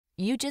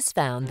You just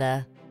found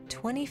the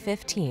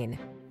 2015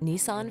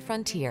 Nissan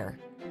Frontier.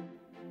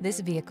 This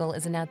vehicle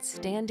is an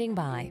outstanding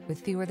buy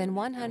with fewer than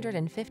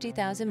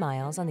 150,000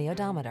 miles on the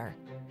odometer.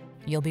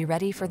 You'll be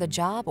ready for the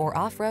job or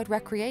off-road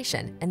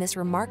recreation in this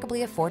remarkably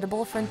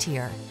affordable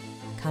Frontier.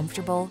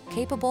 Comfortable,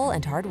 capable,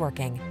 and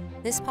hardworking,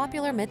 this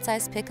popular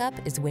midsize pickup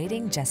is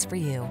waiting just for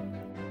you.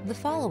 The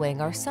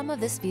following are some of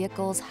this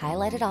vehicle's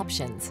highlighted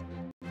options: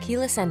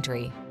 keyless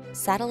entry,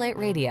 satellite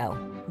radio,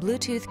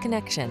 Bluetooth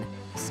connection,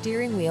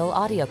 steering wheel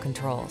audio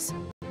controls,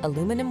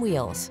 aluminum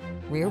wheels,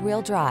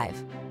 rear-wheel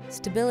drive,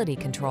 stability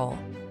control,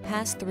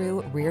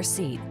 pass-through rear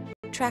seat,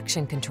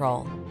 traction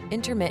control,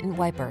 intermittent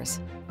wipers.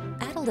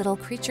 Add a little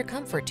creature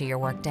comfort to your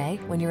workday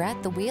when you're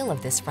at the wheel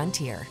of this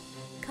Frontier.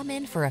 Come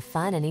in for a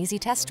fun and easy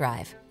test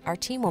drive. Our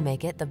team will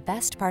make it the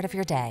best part of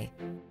your day.